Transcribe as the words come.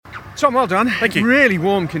Tom, well done. Thank you. Really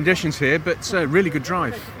warm conditions here, but really good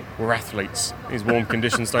drive. We're athletes. These warm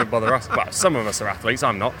conditions don't bother us. Well, some of us are athletes,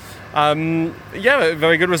 I'm not. Yeah,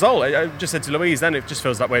 very good result. I just said to Louise then, it just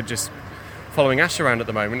feels like we're just following Ash around at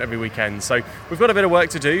the moment every weekend. So we've got a bit of work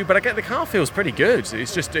to do, but I get the car feels pretty good.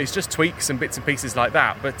 It's just tweaks and bits and pieces like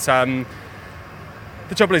that. But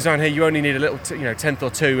the trouble is down here, you only need a little, tenth or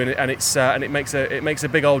two, and it makes a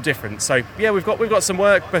big old difference. So yeah, we've got some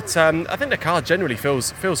work, but I think the car generally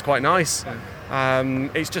feels quite nice.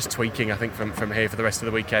 It's just tweaking, I think, from here for the rest of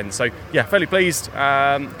the weekend. So yeah, fairly pleased.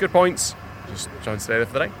 Good points. Just trying to stay there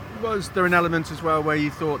for the day. Was there an element as well where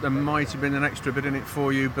you thought there might have been an extra bit in it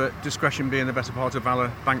for you, but discretion being the better part of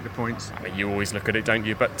valour, banked the points? I mean, you always look at it, don't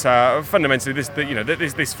you? But fundamentally, this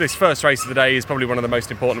first race of the day is probably one of the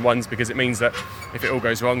most important ones, because it means that if it all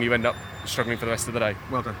goes wrong, you end up struggling for the rest of the day.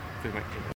 Well done. Cheers, mate.